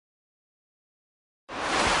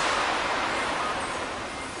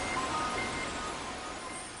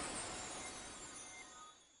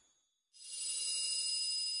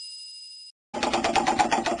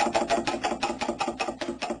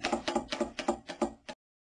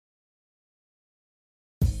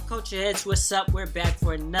Culture heads, what's up? We're back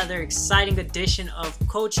for another exciting edition of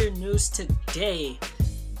Culture News Today.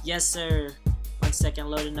 Yes, sir. 1 second,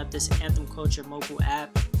 loading up this Anthem Culture mobile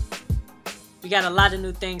app. We got a lot of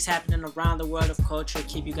new things happening around the world of culture.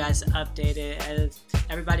 Keep you guys updated. As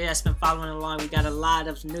everybody that's been following along, we got a lot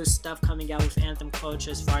of new stuff coming out with Anthem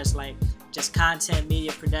Culture as far as like just content,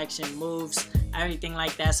 media production, moves, everything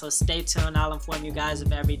like that. So stay tuned. I'll inform you guys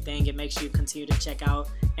of everything and make sure you continue to check out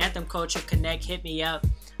Anthem Culture Connect. Hit me up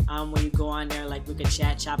when you go on there. Like, we could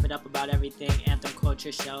chat, chop it up about everything. Anthem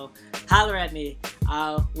Culture Show. Holler at me.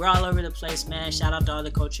 We're all over the place, man. Shout out to all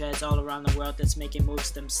the culture heads all around the world that's making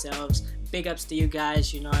moves themselves. Big ups to you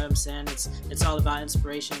guys. You know what I'm saying? It's all about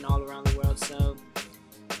inspiration all around the world. So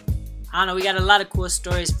I don't know. We got a lot of cool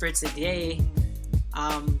stories for today.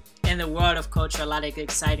 In the world of culture, a lot of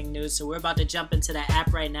exciting news. So we're about to jump into the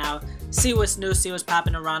app right now, see what's new, see what's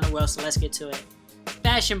popping around the world. So let's get to it.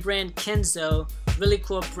 Fashion brand Kenzo, really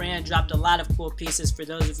cool brand, dropped a lot of cool pieces for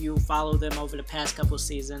those of you who follow them over the past couple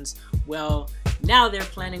seasons. Well, now they're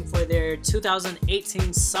planning for their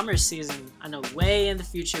 2018 summer season. I know way in the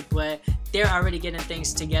future, but they're already getting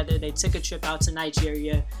things together. They took a trip out to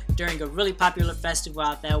Nigeria during a really popular festival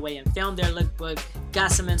out that way and filmed their lookbook,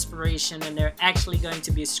 got some inspiration, and they're actually going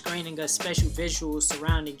to be screening a special visual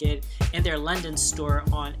surrounding it in their London store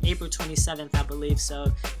on April 27th, I believe.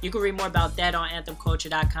 So you can read more about that on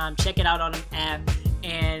anthemculture.com. Check it out on an app,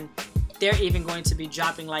 and they're even going to be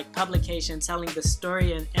dropping like publication telling the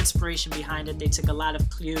story and inspiration behind it. They took a lot of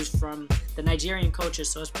clues from the Nigerian culture,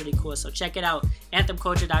 so it's pretty cool. So check it out,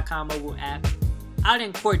 anthemculture.com mobile app. Out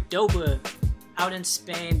in Cordoba, out in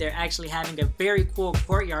Spain, they're actually having a very cool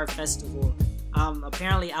courtyard festival.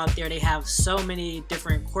 Apparently out there they have so many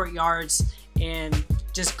different courtyards and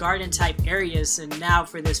just garden type areas, and now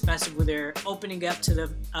for this festival they're opening up to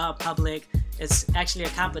the public. It's actually a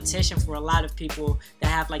competition for a lot of people that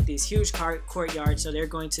have like these huge courtyards, so they're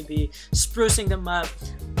going to be sprucing them up,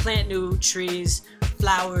 plant new trees,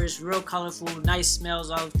 flowers, real colorful, nice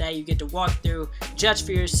smells, all of that. You get to walk through, judge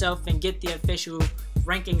for yourself, and get the official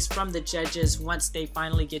rankings from the judges once they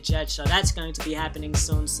finally get judged. So that's going to be happening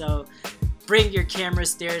soon. So bring your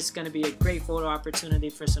cameras there. It's going to be a great photo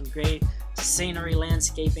opportunity for some great scenery,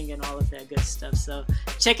 landscaping, and all of that good stuff. So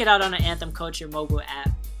check it out on the Anthem Culture mobile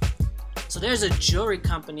app. So there's a jewelry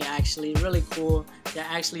company, actually really cool. They're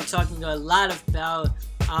actually talking a lot about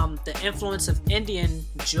the influence of Indian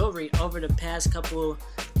jewelry over the past couple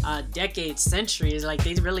decades, centuries. Like,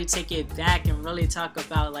 they really take it back and really talk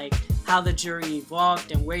about like how the jewelry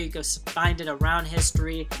evolved and where you can find it around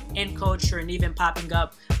history and culture, and even popping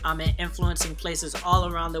up and influencing places all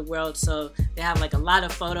around the world. So they have like a lot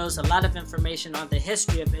of photos, a lot of information on the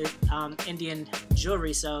history of Indian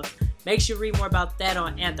jewelry. So make sure you read more about that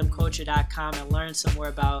on anthemculture.com and learn some more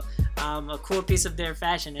about a cool piece of their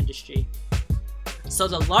fashion industry. So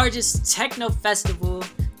the largest techno festival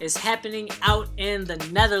is happening out in the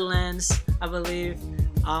Netherlands, I believe.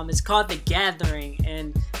 It's called The Gathering,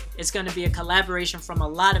 and it's going to be a collaboration from a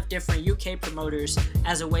lot of different UK promoters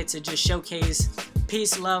as a way to just showcase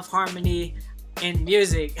peace, love, harmony, and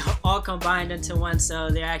music all combined into one. So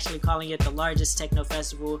they're actually calling it the largest techno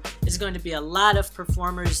festival. It's going to be a lot of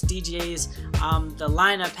performers, DJs. The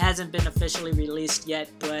lineup hasn't been officially released yet,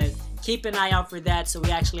 but keep an eye out for that. So we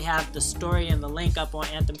actually have the story and the link up on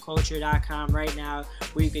anthemculture.com right now,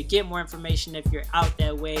 where you could get more information if you're out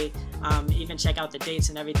that way. Even check out the dates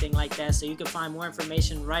and everything like that. So you can find more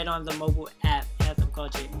information right on the mobile app, Anthem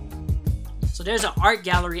Culture. So there's an art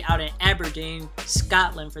gallery out in Aberdeen,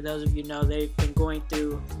 Scotland. For those of you know, they've been going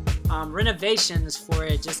through renovations for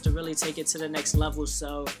it just to really take it to the next level.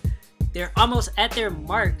 So they're almost at their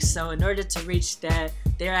mark. So in order to reach that,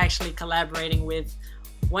 they're actually collaborating with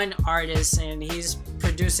one artist, and he's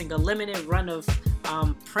producing a limited run of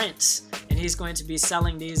prints, and he's going to be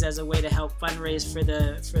selling these as a way to help fundraise for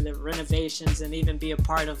the renovations, and even be a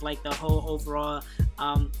part of like the whole overall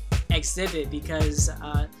exhibit, because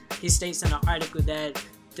he states in an article that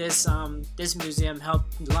this museum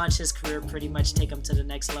helped launch his career, pretty much take him to the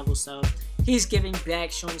next level. So he's giving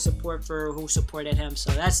back, showing support for who supported him.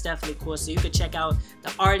 So that's definitely cool. So you could check out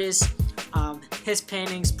the artist, his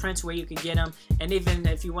paintings, prints, where you can get them, and even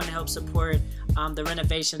if you want to help support the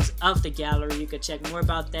renovations of the gallery, you could check more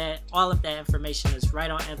about that. All of that information is right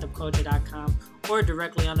on anthemculture.com or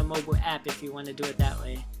directly on the mobile app if you want to do it that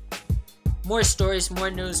way. More stories, more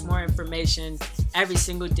news, more information every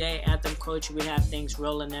single day. Anthem Culture, we have things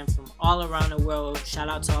rolling in from all around the world. Shout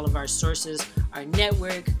out to all of our sources, our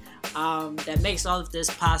network that makes all of this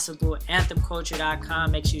possible. Anthemculture.com.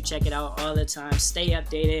 Make sure you check it out all the time. Stay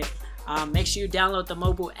updated. Make sure you download the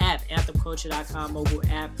mobile app, anthemculture.com mobile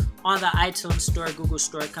app, on the iTunes Store, Google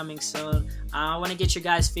Store, coming soon. I want to get your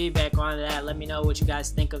guys' feedback on that. Let me know what you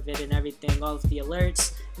guys think of it and everything. All of the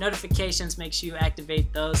alerts, notifications, make sure you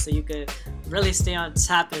activate those so you could really stay on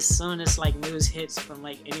top as soon as like news hits from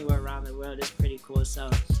like anywhere around the world. It's pretty cool. So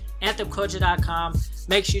anthemculture.com,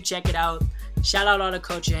 make sure you check it out. Shout out all the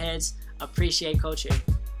culture heads. Appreciate culture.